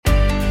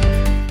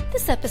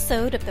This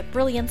episode of the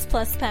Brilliance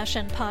Plus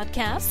Passion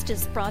podcast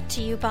is brought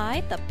to you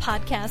by the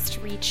Podcast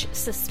Reach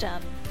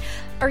System.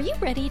 Are you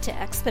ready to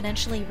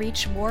exponentially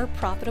reach more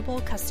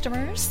profitable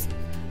customers?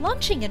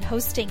 Launching and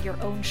hosting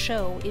your own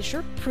show is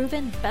your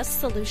proven best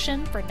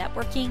solution for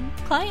networking,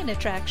 client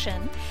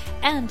attraction,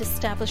 and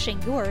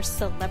establishing your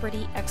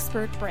celebrity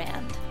expert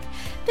brand.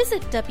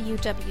 Visit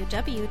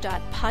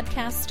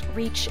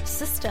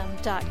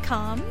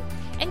www.podcastreachsystem.com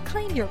and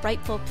claim your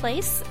rightful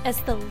place as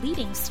the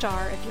leading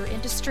star of your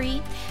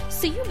industry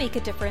so you make a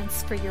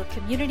difference for your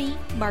community,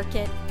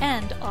 market,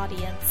 and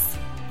audience.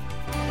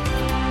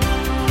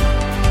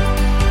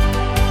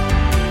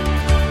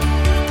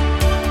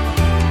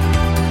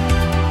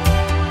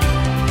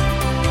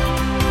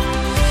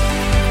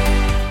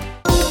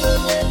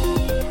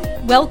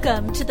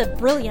 Welcome to the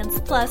Brilliance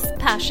Plus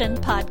Passion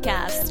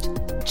podcast.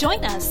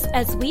 Join us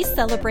as we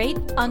celebrate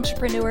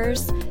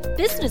entrepreneurs,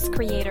 business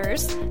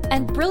creators,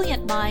 and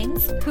brilliant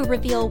minds who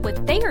reveal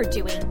what they are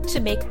doing to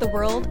make the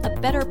world a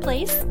better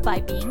place by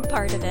being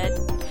part of it.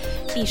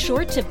 Be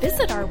sure to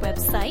visit our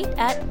website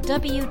at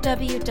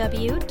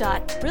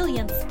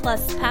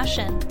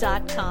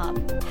www.brilliancepluspassion.com.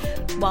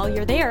 While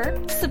you're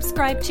there,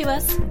 subscribe to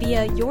us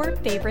via your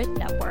favorite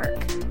network.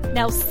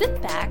 Now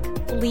sit back,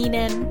 lean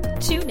in,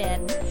 tune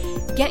in,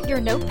 get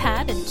your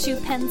notepad and 2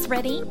 pens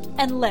ready,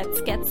 and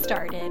let's get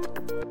started.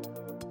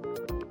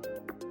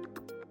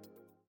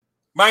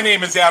 My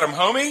name is Adam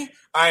Hommey.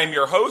 I am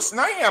your host,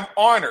 and I am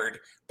honored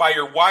by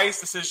your wise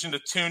decision to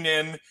tune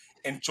in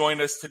and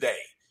join us today.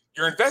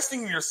 You're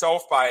investing in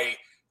yourself by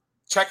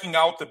checking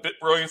out the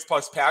Brilliance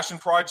Plus Passion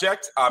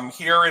Project. I'm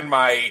here in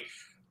my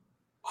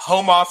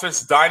home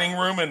office dining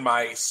room in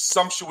my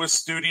sumptuous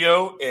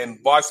studio in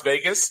Las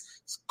Vegas.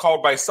 It's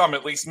called by some,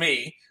 at least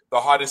me, the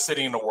hottest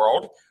city in the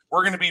world.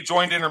 We're going to be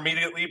joined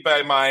intermediately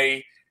by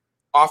my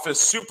office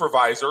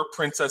supervisor,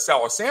 Princess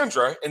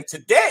Alessandra. And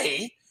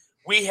today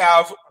we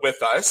have with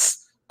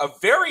us a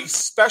very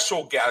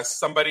special guest,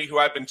 somebody who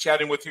I've been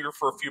chatting with here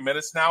for a few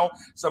minutes now,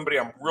 somebody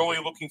I'm really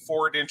looking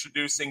forward to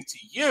introducing to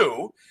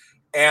you.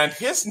 And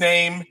his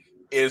name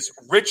is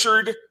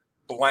Richard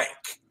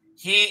Blank.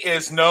 He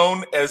is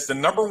known as the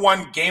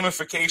 #1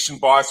 gamification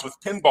boss with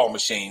pinball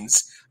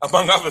machines,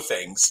 among other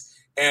things.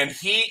 And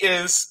he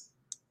is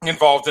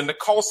involved in the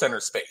call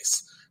center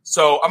space.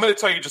 So I'm going to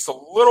tell you just a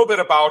little bit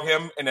about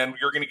him, and then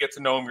you're going to get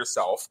to know him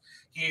yourself.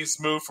 He's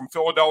moved from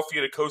Philadelphia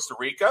to Costa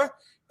Rica,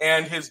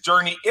 and his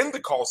journey in the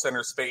call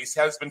center space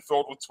has been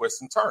filled with twists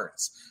and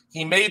turns.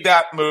 He made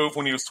that move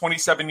when he was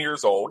 27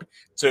 years old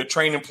to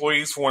train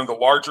employees for one of the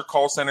larger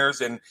call centers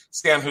in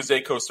San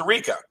Jose, Costa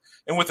Rica.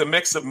 And with a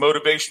mix of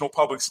motivational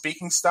public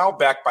speaking style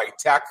backed by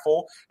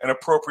tactful and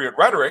appropriate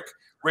rhetoric,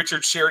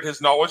 Richard shared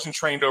his knowledge and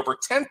trained over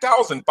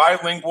 10,000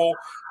 bilingual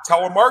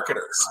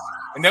telemarketers.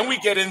 And then we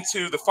get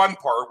into the fun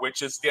part,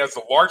 which is he has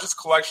the largest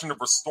collection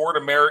of restored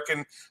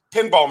American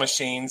pinball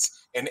machines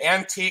and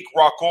antique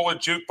Rockola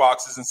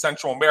jukeboxes in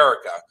Central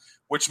America,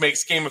 which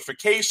makes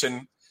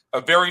gamification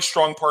a very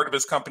strong part of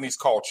his company's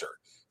culture.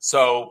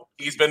 So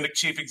he's been the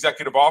chief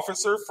executive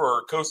officer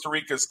for Costa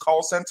Rica's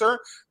call center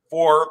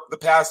for the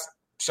past,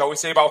 shall we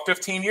say, about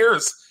 15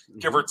 years,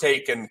 give or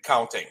take, and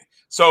counting.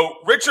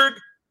 So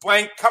Richard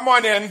Blank, come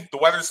on in. The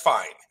weather's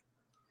fine.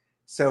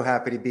 So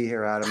happy to be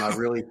here, Adam. I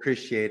really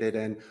appreciate it.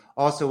 And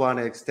also want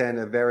to extend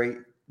a very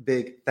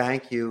big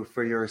thank you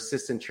for your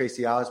assistant,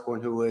 Tracy Osborne,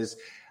 who was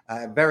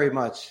very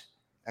much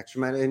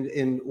extra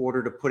in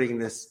order to putting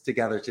this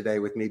together today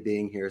with me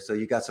being here. So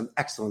you got some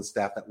excellent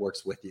staff that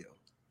works with you.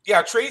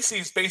 Yeah,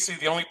 Tracy's basically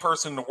the only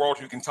person in the world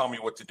who can tell me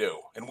what to do.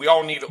 And we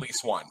all need at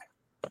least one.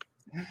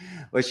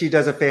 Well, she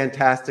does a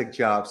fantastic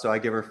job. So I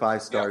give her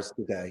 5 stars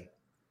today.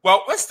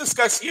 Well, let's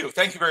discuss you.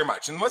 Thank you very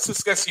much. And let's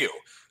discuss you.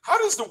 How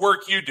does the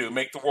work you do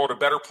make the world a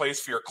better place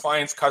for your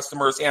clients,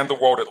 customers, and the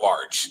world at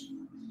large?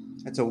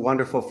 That's a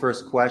wonderful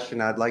first question.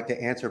 I'd like to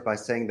answer by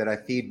saying that I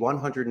feed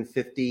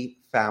 150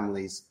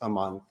 families a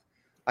month.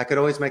 I could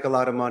always make a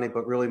lot of money,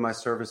 but really my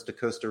service to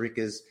Costa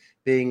Rica is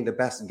being the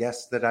best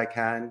guest that I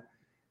can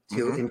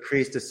to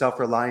increase the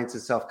self-reliance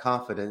and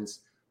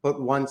self-confidence,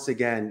 but once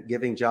again,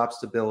 giving job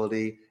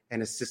stability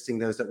and assisting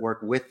those that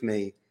work with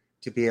me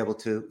to be able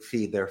to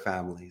feed their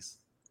families.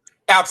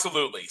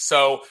 Absolutely.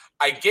 So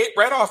I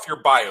read off your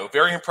bio,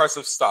 very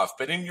impressive stuff.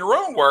 But in your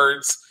own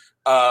words,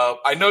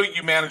 I know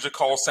you manage a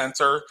call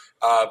center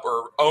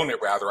or own it,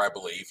 rather, I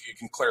believe. You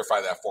can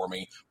clarify that for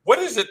me. What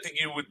is it that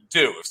you would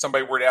do if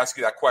somebody were to ask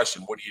you that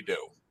question? What do you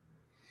do?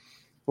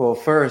 Well,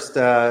 first,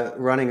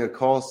 running a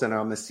call center,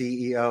 I'm the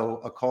CEO,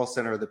 a call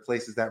center of the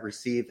places that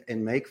receive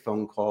and make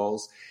phone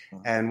calls.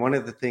 And one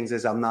of the things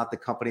is I'm not the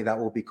company that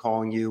will be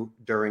calling you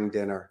during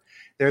dinner.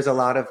 There's a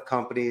lot of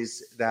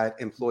companies that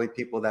employ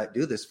people that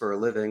do this for a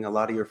living. A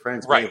lot of your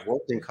friends may have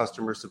worked in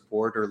customer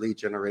support or lead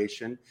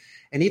generation.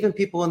 And even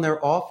people in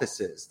their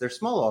offices, their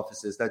small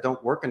offices that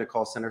don't work in a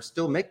call center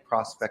still make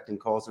prospecting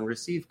calls and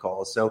receive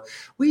calls. So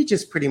we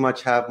just pretty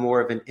much have more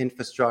of an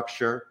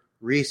infrastructure,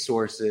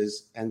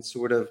 resources, and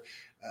sort of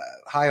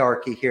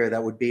hierarchy here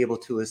that would be able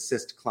to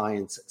assist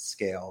clients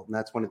scale. And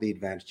that's one of the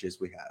advantages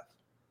we have.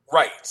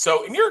 Right.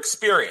 So in your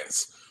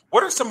experience,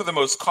 What are some of the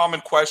most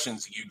common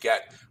questions you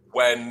get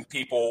when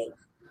people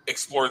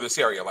explore this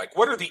area? Like,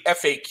 what are the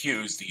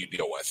FAQs that you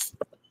deal with?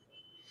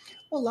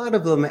 A lot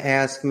of them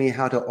ask me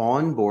how to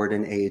onboard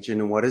an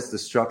agent and what is the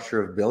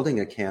structure of building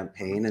a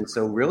campaign. And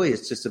so really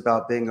it's just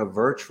about being a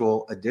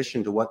virtual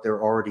addition to what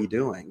they're already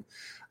doing.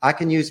 I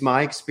can use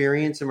my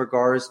experience in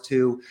regards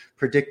to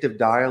predictive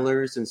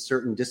dialers and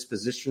certain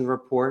disposition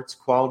reports,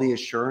 quality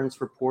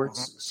assurance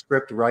reports,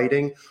 script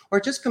writing,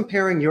 or just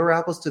comparing your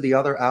apples to the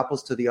other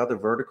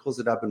verticals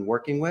that I've been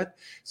working with.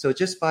 So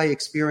just by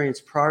experience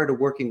prior to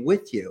working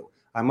with you,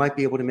 I might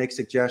be able to make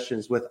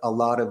suggestions with a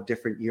lot of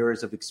different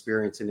years of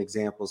experience and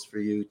examples for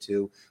you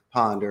to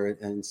ponder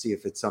and see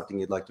if it's something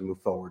you'd like to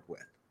move forward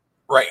with.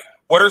 Right.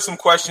 What are some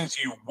questions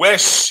you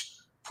wish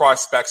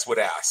prospects would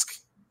ask?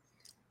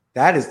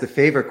 That is the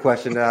favorite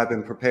question that I've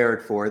been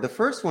prepared for. The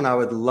first one I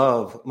would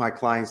love my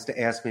clients to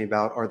ask me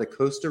about are the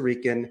Costa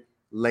Rican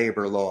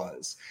labor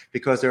laws,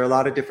 because there are a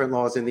lot of different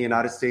laws in the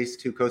United States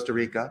to Costa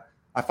Rica.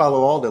 I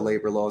follow all the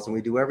labor laws and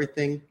we do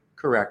everything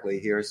correctly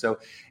here. So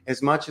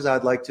as much as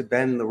I'd like to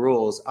bend the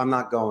rules, I'm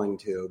not going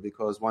to,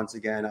 because once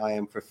again, I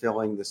am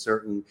fulfilling the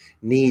certain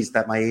needs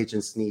that my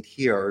agents need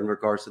here in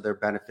regards to their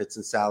benefits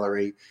and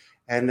salary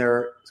and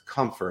their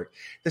comfort.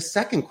 The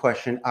second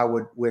question I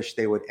would wish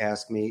they would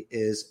ask me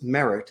is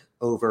merit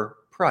over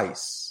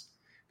price,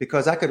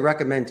 because I could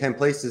recommend 10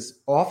 places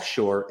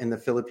offshore in the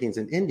Philippines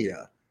and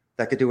India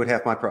that could do it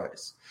half my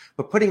price.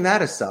 But putting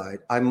that aside,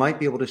 I might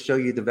be able to show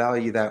you the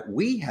value that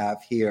we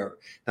have here.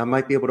 I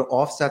might be able to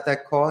offset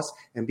that cost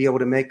and be able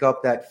to make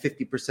up that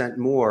 50%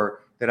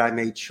 more that I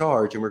may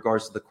charge in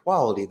regards to the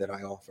quality that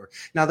I offer.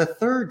 Now, the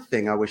third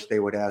thing I wish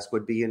they would ask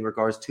would be in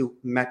regards to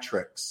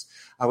metrics.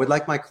 I would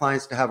like my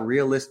clients to have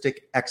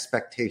realistic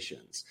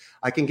expectations.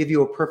 I can give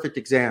you a perfect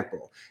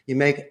example. You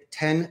make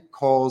 10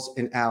 calls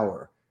an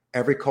hour.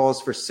 Every call is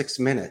for 6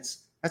 minutes.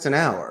 That's an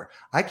hour.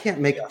 I can't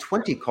make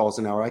 20 calls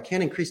an hour. I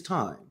can't increase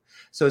time.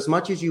 So as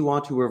much as you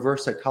want to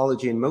reverse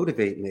psychology and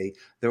motivate me,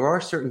 there are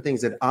certain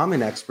things that I'm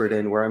an expert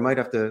in where I might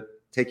have to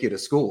take you to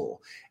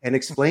school and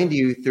explain to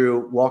you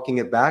through walking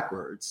it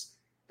backwards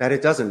that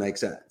it doesn't make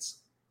sense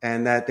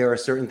and that there are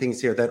certain things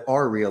here that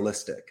are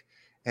realistic.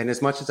 And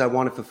as much as I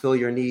want to fulfill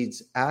your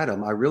needs,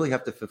 Adam, I really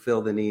have to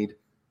fulfill the need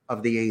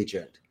of the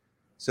agent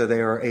so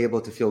they are able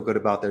to feel good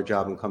about their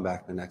job and come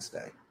back the next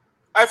day.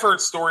 I've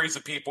heard stories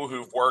of people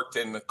who've worked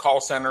in the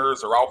call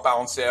centers or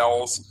outbound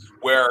sales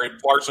where it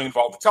largely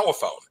involved the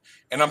telephone.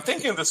 And I'm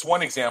thinking of this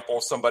one example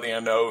of somebody I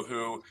know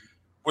who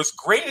was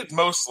graded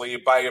mostly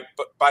by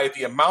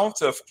the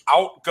amount of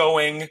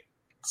outgoing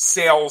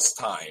sales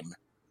time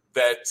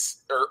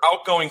or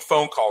outgoing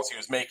phone calls he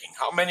was making.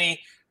 How many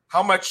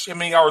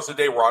hours a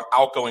day were on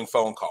outgoing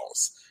phone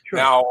calls? Sure.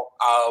 Now,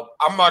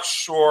 I'm not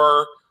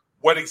sure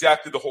what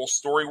exactly the whole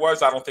story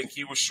was. I don't think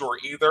he was sure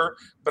either.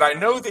 But I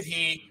know that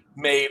he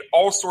made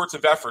all sorts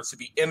of efforts to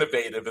be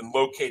innovative in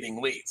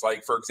locating leads.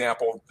 Like, for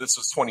example, this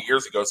was 20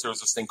 years ago, so there was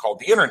this thing called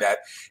the internet,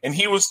 and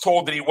he was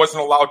told that he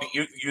wasn't allowed to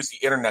use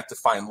the internet to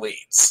find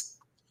leads.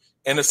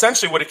 And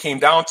essentially what it came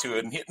down to,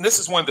 and this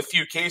is one of the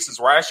few cases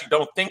where I actually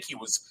don't think he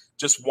was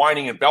just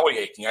whining and belly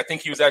aching. I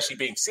think he was actually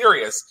being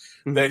serious,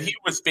 that he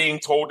was being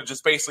told to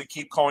just basically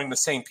keep calling the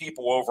same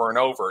people over and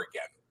over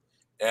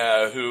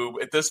again, who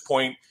at this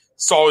point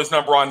saw his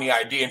number on the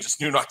ID and just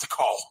knew not to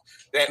call,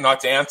 not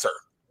to answer.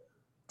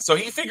 So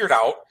he figured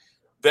out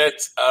that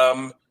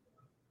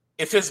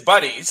if his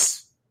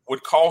buddies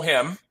would call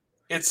him,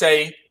 he'd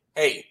say,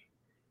 hey,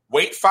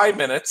 wait 5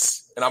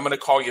 minutes and I'm going to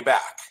call you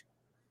back.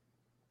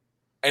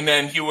 And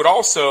then he would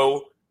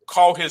also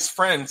call his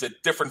friends at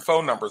different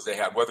phone numbers they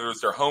had, whether it was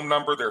their home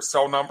number, their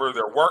cell number,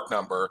 their work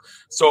number.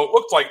 So it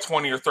looked like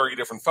 20 or 30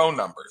 different phone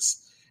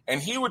numbers.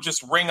 And he would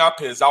just ring up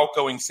his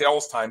outgoing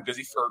sales time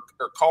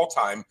or call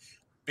time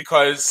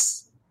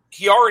because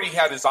he already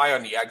had his eye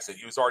on the exit.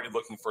 He was already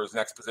looking for his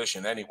next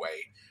position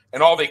anyway.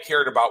 And all they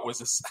cared about was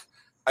this.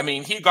 I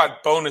mean, he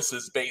got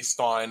bonuses based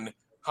on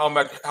how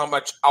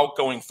much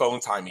outgoing phone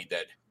time he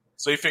did.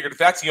 So he figured if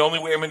that's the only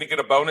way I'm going to get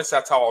a bonus,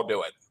 that's how I'll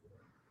do it.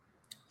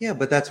 Yeah,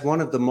 but that's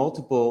one of the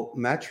multiple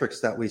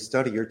metrics that we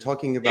study. You're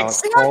talking about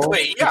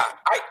exactly. Yeah,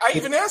 I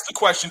even asked the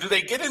question: do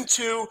they get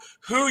into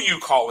who you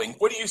calling?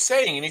 What are you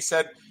saying? And he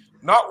said,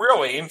 not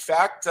really. In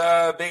fact,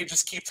 they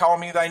just keep telling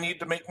me that I need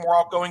to make more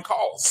outgoing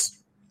calls.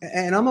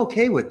 And I'm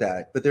okay with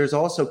that. But there's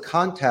also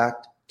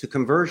contact to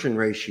conversion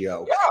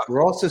ratio. Yeah.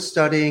 We're also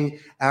studying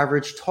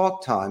average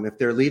talk time. If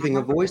they're leaving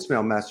a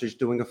voicemail message,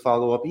 doing a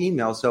follow-up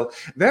email. So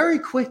very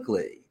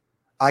quickly,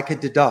 I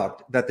could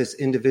deduct that this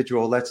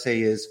individual, let's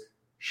say, is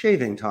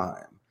shaving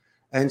time.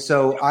 And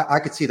so I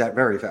could see that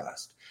very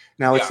fast.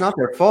 Now, it's not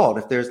their fault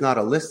if there's not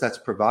a list that's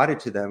provided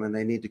to them and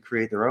they need to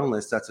create their own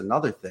list. That's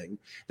another thing.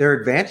 There are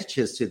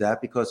advantages to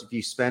that because if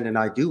you spend, and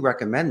I do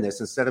recommend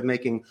this, instead of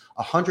making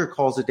 100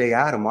 calls a day,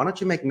 Adam, why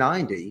don't you make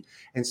 90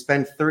 and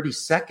spend 30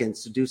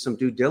 seconds to do some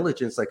due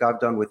diligence like I've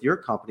done with your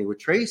company with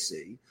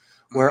Tracy,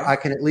 where I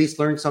can at least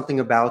learn something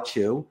about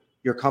you,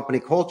 your company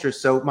culture.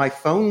 So my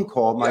phone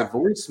call, my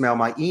voicemail,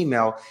 my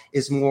email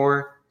is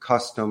more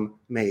custom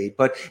made.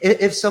 But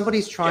if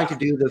somebody's trying to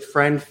do the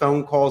friend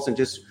phone calls and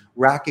just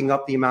racking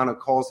up the amount of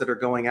calls that are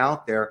going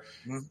out there.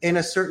 In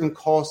a certain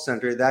call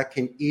center, that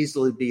can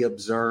easily be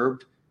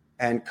observed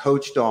and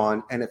coached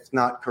on, and if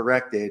not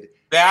corrected.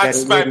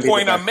 That's my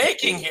point I'm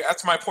making here.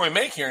 That's my point I'm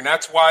making here. And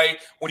that's why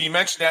when you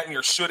mentioned that in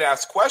your should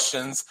ask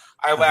questions,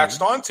 I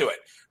latched onto it.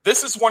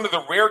 This is one of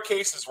the rare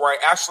cases where I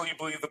actually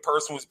believe the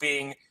person was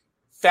being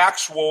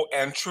factual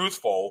and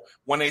truthful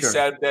when they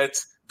said that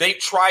they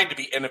tried to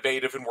be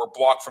innovative and were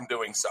blocked from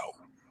doing so.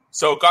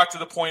 So it got to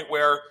the point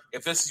where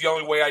if this is the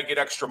only way I get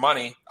extra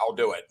money, I'll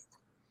do it.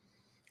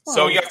 Well,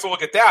 so you have to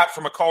look at that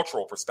from a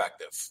cultural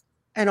perspective.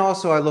 And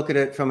also I look at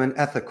it from an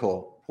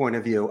ethical point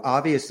of view.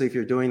 Obviously, if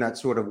you're doing that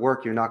sort of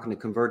work, you're not going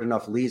to convert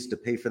enough leads to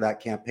pay for that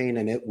campaign,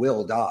 and it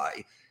will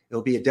die.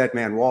 It'll be a dead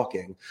man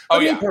walking.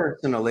 Me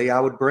personally, I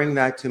would bring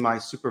that to my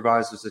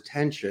supervisor's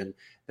attention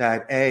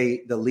that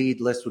the lead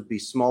list would be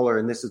smaller,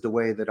 and this is the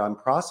way that I'm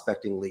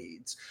prospecting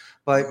leads.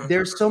 But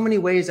there's so many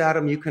ways,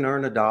 Adam, you can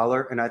earn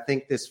 $1. And I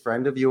think this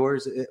friend of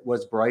yours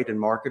was bright and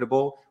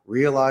marketable,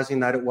 realizing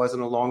that it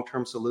wasn't a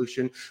long-term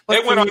solution.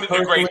 But they went on to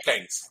do great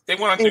things. Their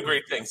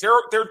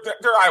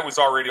eye was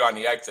already on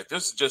the exit.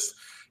 This is just,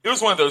 it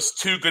was one of those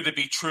too good to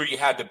be true, you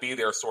had to be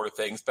there sort of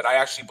things. But I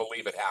actually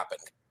believe it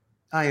happened.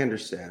 I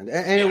understand.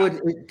 And it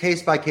would,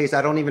 case by case,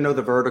 I don't even know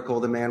the vertical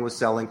the man was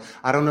selling.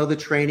 I don't know the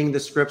training, the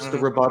scripts, the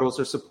rebuttals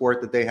or support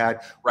that they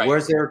had. Right.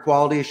 Where's their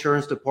quality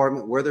assurance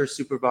department? Where their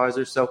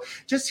supervisors? So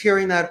just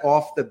hearing that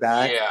off the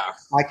bat,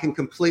 I can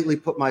completely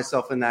put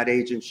myself in that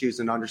agent's shoes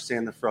and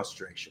understand the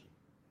frustration.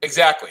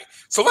 Exactly.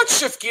 So let's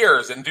shift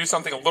gears and do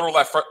something a little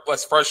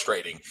less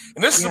frustrating.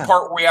 And this is the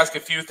part where we ask a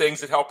few things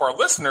that help our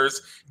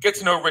listeners get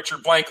to know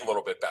Richard Blank a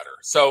little bit better.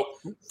 So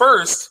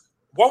first,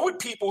 what would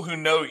people who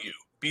know you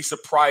be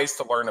surprised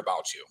to learn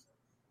about you?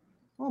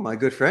 Oh, my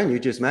good friend, you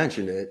just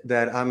mentioned it,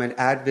 that I'm an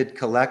avid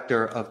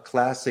collector of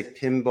classic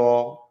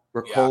pinball,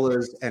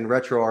 Ricolas, and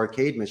retro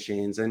arcade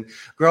machines. And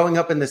growing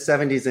up in the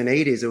 70s and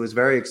 80s, it was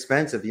very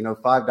expensive. You know,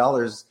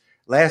 $5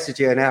 lasted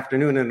you an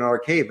afternoon in an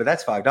arcade, but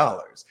that's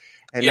 $5.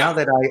 And now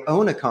that I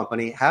own a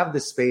company, have the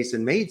space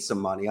and made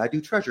some money, I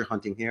do treasure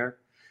hunting here.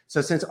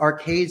 So since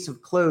arcades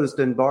have closed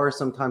and bars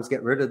sometimes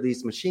get rid of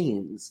these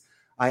machines,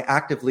 I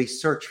actively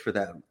search for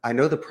them. I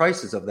know the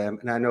prices of them,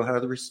 and I know how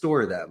to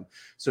restore them.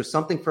 So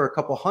something for a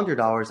couple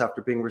 $100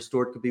 after being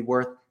restored could be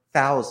worth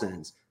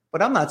thousands.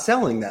 But I'm not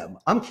selling them.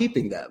 I'm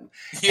keeping them.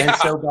 And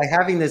so by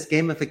having this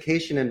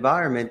gamification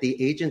environment, the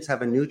agents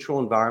have a neutral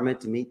environment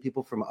to meet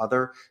people from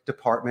other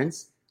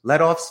departments, let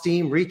off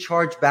steam,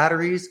 recharge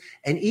batteries,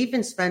 and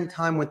even spend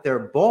time with their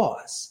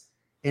boss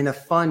in a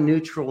fun,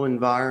 neutral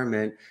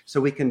environment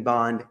so we can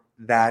bond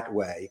that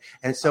way.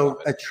 And so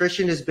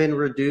attrition has been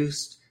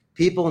reduced.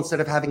 People, instead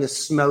of having a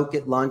smoke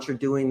at lunch or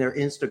doing their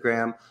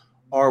Instagram,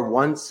 are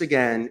once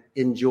again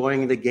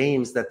enjoying the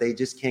games that they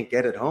just can't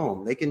get at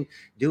home. They can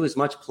do as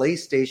much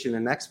PlayStation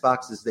and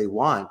Xbox as they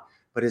want.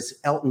 But as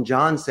Elton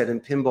John said in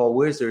Pinball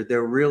Wizard,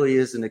 there really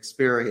is an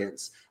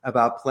experience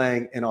about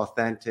playing an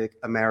authentic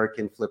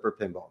American flipper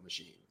pinball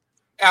machine.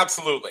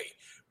 Absolutely.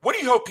 What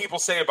do you hope people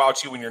say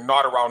about you when you're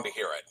not around to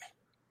hear it?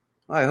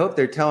 I hope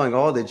they're telling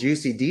all the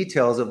juicy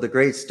details of the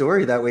great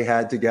story that we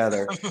had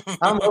together.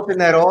 I'm hoping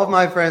that all of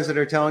my friends that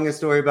are telling a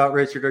story about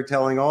Richard are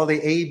telling all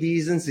the A,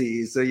 B's, and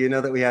C's, so you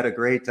know that we had a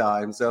great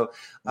time. So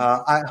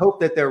I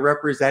hope that they're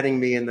representing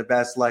me in the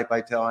best light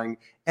by telling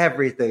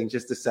everything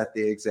just to set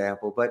the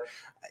example. But,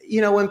 you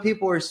know, when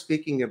people are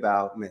speaking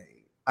about me,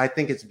 I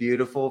think it's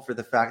beautiful for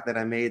the fact that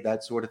I made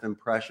that sort of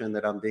impression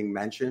that I'm being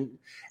mentioned.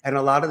 And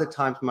a lot of the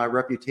times my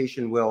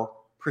reputation will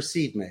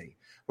precede me.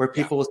 Where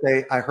people will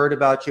say, I heard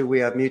about you, we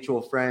have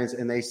mutual friends,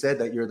 and they said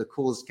that you're the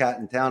coolest cat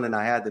in town and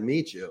I had to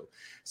meet you.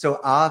 So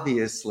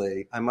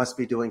obviously, I must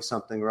be doing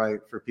something right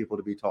for people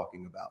to be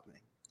talking about me.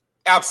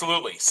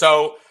 Absolutely.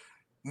 So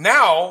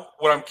now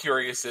what I'm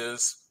curious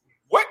is,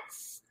 what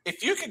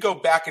if you could go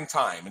back in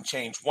time and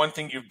change one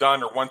thing you've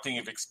done or one thing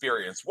you've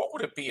experienced, what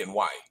would it be and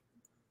why?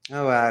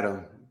 Oh,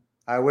 Adam,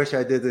 I wish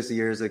I did this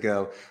years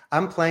ago.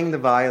 I'm playing the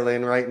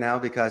violin right now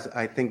because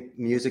I think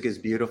music is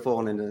beautiful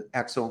and an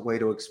excellent way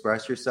to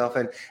express yourself.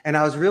 And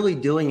I was really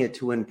doing it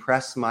to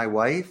impress my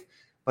wife.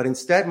 But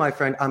instead, my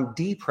friend, I'm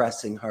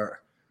depressing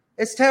her.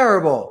 It's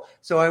terrible.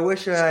 So I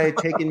wish I had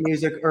taken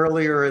music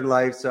earlier in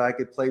life so I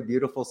could play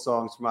beautiful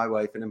songs for my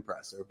wife and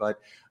impress her. But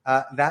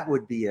that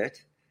would be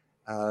it.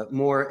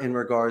 More in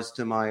regards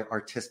to my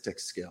artistic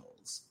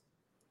skills.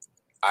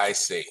 I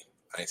see.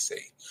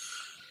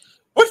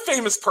 What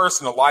famous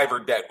person, alive or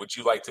dead, would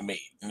you like to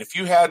meet? And if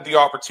you had the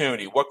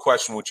opportunity, what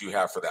question would you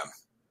have for them?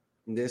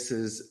 This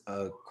is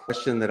a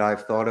question that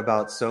I've thought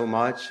about so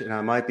much, and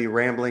I might be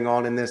rambling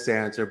on in this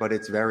answer, but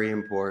it's very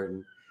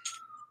important.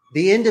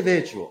 The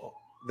individual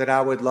that I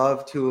would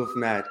love to have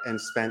met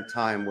and spent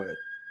time with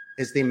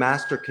is the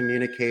master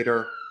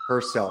communicator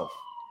herself,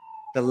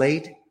 the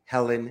late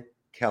Helen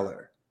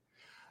Keller.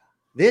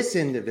 This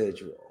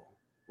individual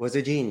was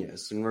a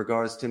genius in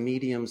regards to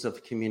mediums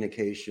of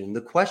communication.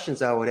 The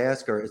questions I would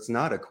ask her, it's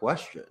not a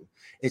question.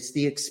 It's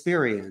the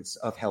experience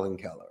of Helen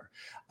Keller.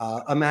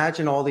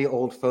 Imagine all the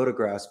old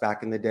photographs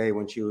back in the day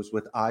when she was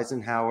with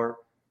Eisenhower,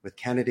 with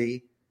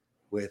Kennedy,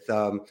 with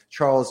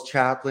Charles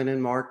Chaplin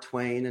and Mark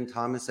Twain and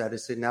Thomas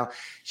Edison. Now,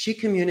 she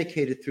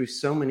communicated through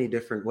so many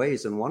different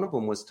ways, and one of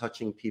them was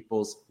touching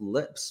people's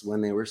lips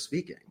when they were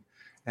speaking.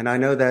 And I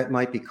know that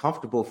might be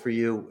comfortable for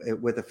you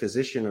with a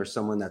physician or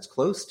someone that's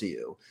close to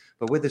you,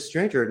 but with a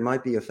stranger, it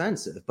might be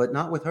offensive, but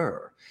not with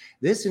her.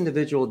 This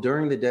individual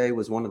during the day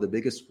was one of the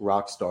biggest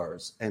rock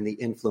stars and the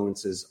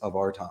influences of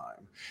our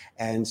time.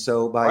 And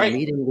so by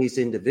meeting these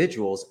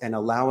individuals and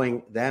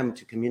allowing them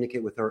to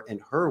communicate with her in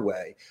her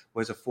way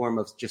was a form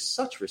of just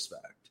such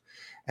respect.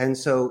 And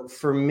so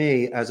for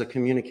me, as a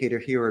communicator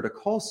here at a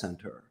call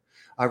center,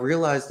 I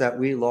realized that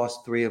we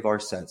lost 3 of our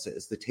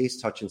senses, the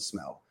taste, touch, and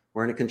smell.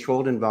 We're in a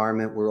controlled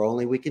environment where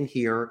only we can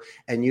hear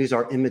and use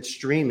our image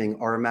streaming,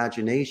 our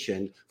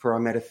imagination for our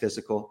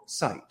metaphysical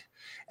sight.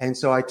 And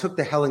so I took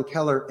the Helen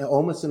Keller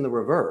almost in the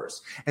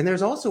reverse. And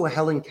there's also a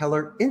Helen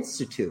Keller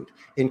Institute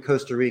in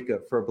Costa Rica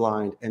for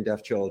blind and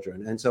deaf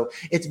children. And so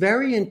it's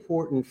very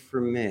important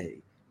for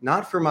me,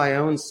 not for my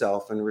own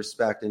self and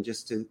respect and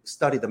just to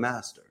study the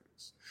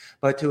masters,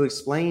 but to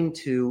explain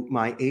to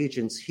my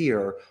agents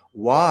here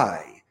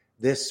why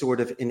this sort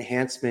of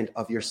enhancement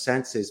of your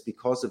senses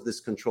because of this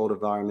controlled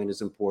environment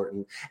is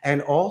important.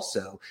 And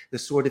also the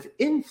sort of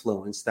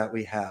influence that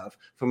we have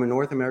from a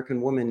North American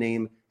woman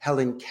named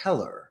Helen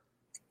Keller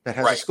that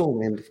has a school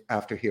named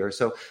after her.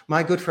 So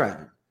my good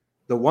friend,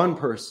 the one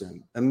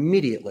person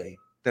immediately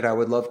that I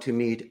would love to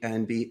meet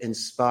and be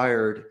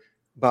inspired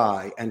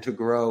by and to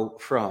grow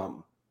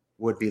from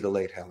would be the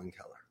late Helen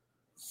Keller.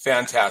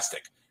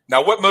 Fantastic.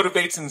 Now, what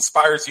motivates and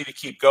inspires you to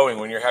keep going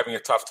when you're having a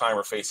tough time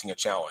or facing a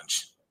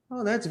challenge?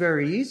 Oh, that's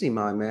very easy,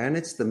 my man.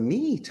 It's the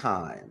me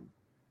time.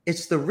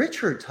 It's the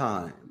Richard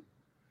time.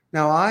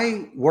 Now,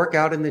 I work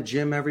out in the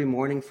gym every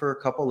morning for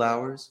a couple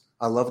hours.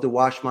 I love to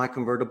wash my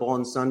convertible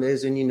on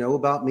Sundays, and you know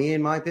about me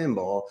and my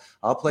pinball.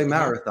 I'll play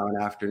marathon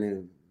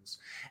afternoons.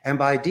 And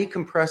by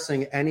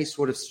decompressing any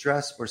sort of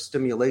stress or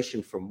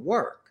stimulation from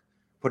work,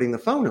 putting the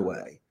phone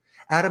away,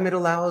 Adam, it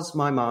allows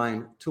my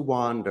mind to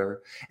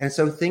wander. And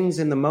so things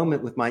in the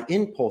moment with my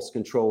impulse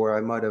control where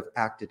I might have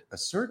acted a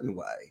certain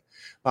way,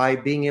 by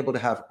being able to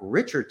have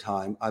richer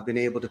time, I've been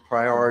able to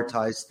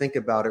prioritize, think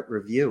about it,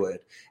 review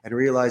it, and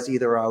realize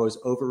either I was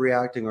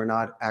overreacting or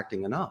not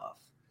acting enough.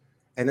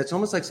 And it's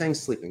almost like saying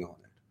sleeping on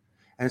it.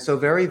 And so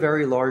very,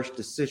 very large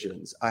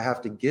decisions, I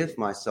have to give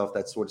myself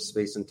that sort of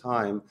space and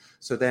time.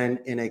 So then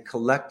in a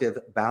collective,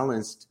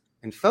 balanced,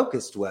 and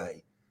focused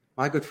way,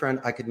 my good friend,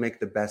 I could make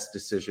the best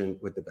decision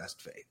with the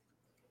best faith.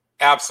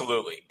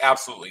 Absolutely.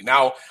 Absolutely.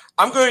 Now,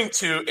 I'm going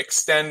to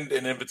extend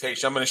an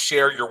invitation. I'm going to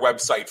share your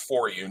website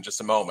for you in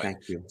just a moment.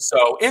 Thank you.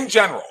 So in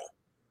general,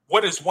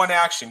 what is one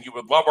action you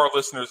would love our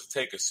listeners to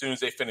take as soon as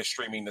they finish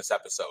streaming this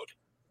episode?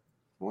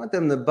 I want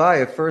them to buy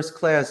a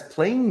first-class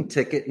plane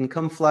ticket and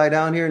come fly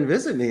down here and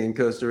visit me in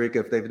Costa Rica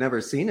if they've never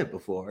seen it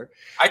before.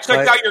 I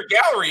checked out your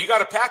gallery. You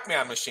got a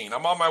Pac-Man machine.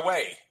 I'm on my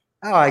way.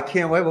 Oh, I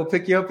can't wait. We'll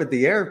pick you up at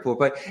the airport.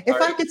 But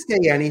if I could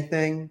say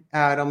anything,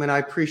 Adam, and I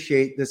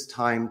appreciate this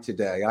time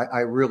today. I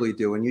really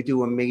do. And you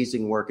do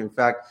amazing work. In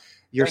fact,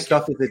 your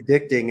stuff is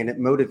addicting and it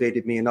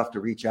motivated me enough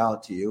to reach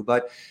out to you.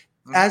 But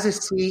as a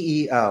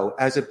CEO,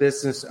 as a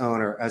business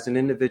owner, as an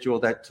individual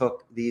that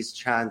took these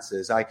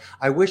chances, I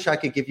wish I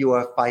could give you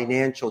a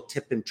financial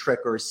tip and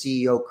trick or a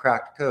CEO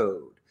cracked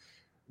code.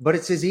 But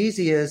it's as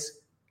easy as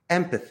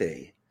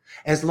empathy.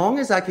 As long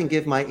as I can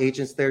give my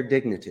agents their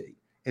dignity,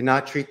 and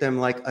not treat them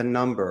like a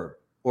number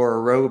or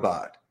a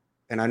robot,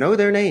 and I know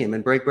their name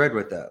and break bread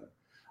with them,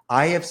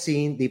 I have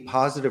seen the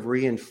positive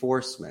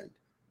reinforcement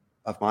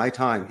of my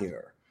time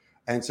here.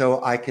 And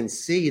so I can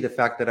see the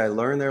fact that I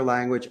learned their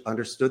language,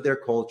 understood their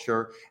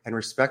culture, and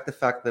respect the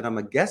fact that I'm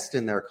a guest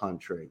in their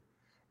country.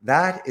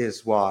 That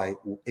is why,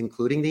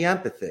 including the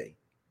empathy,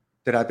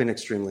 that I've been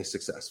extremely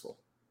successful.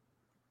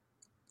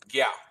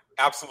 Yeah,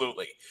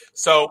 absolutely.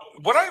 So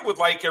what I would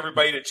like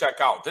everybody to check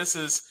out,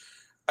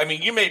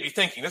 you may be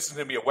thinking this is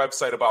going to be a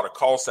website about a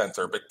call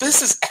center, but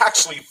this is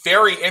actually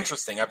very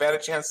interesting. I've had a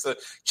chance to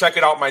check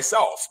it out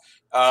myself.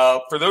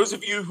 For those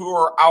of you who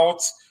are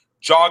out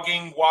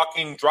jogging,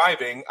 walking,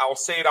 driving, I'll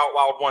say it out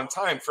loud one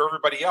time. For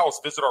everybody else,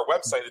 visit our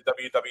website at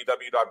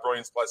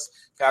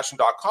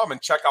www.brilliancepluspassion.com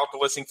and check out the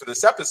listing for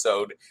this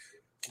episode.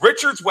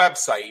 Richard's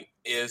website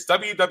is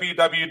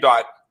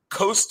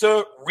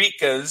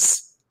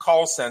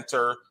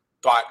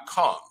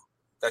www.costaricascallcenter.com.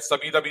 That's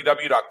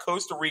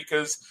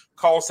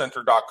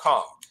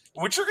www.costaricascallcenter.com.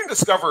 What you're going to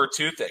discover are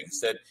two things: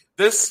 that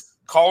this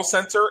call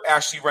center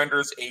actually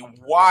renders a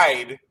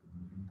wide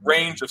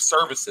range of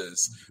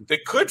services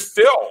that could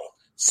fill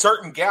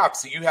certain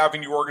gaps that you have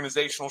in your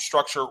organizational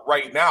structure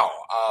right now.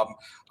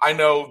 I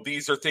know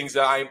these are things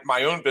that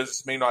my own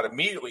business may not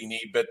immediately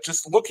need, but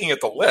just looking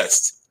at the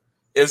list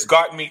has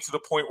gotten me to the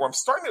point where I'm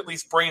starting to at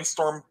least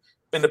brainstorm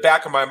in the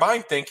back of my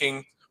mind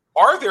thinking,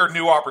 are there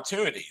new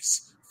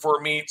opportunities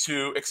for me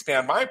to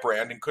expand my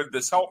brand, and could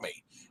this help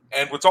me?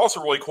 And what's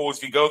also really cool is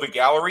if you go to the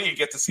gallery, you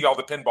get to see all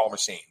the pinball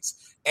machines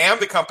and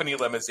the company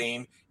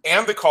limousine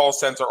and the call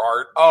center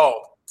art.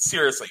 Oh,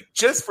 seriously,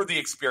 just for the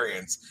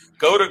experience,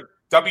 go to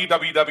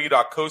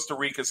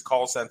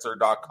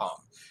www.costaricascallcenter.com.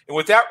 And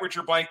with that,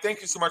 Richard Blank,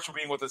 thank you so much for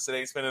being with us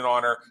today. It's been an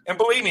honor. And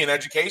believe me, in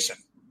education.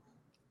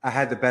 I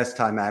had the best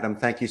time, Adam.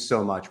 Thank you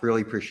so much.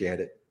 Really appreciate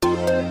it.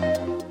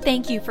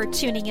 Thank you for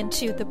tuning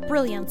into the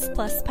Brilliance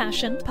Plus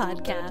Passion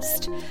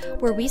podcast,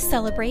 where we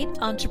celebrate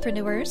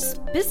entrepreneurs,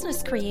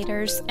 business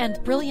creators,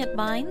 and brilliant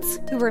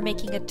minds who are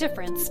making a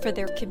difference for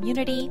their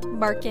community,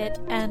 market,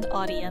 and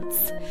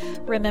audience.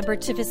 Remember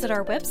to visit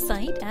our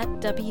website at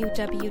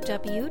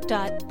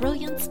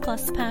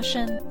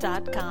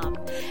www.brilliancepluspassion.com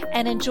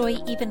and enjoy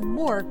even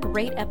more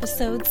great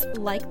episodes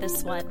like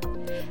this one.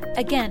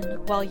 Again,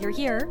 while you're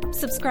here,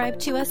 subscribe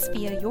to us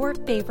via your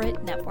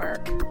favorite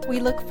network. We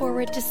look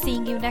forward to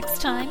seeing you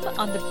next time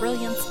on the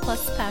Brilliance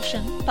Plus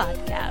Passion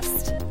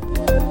podcast.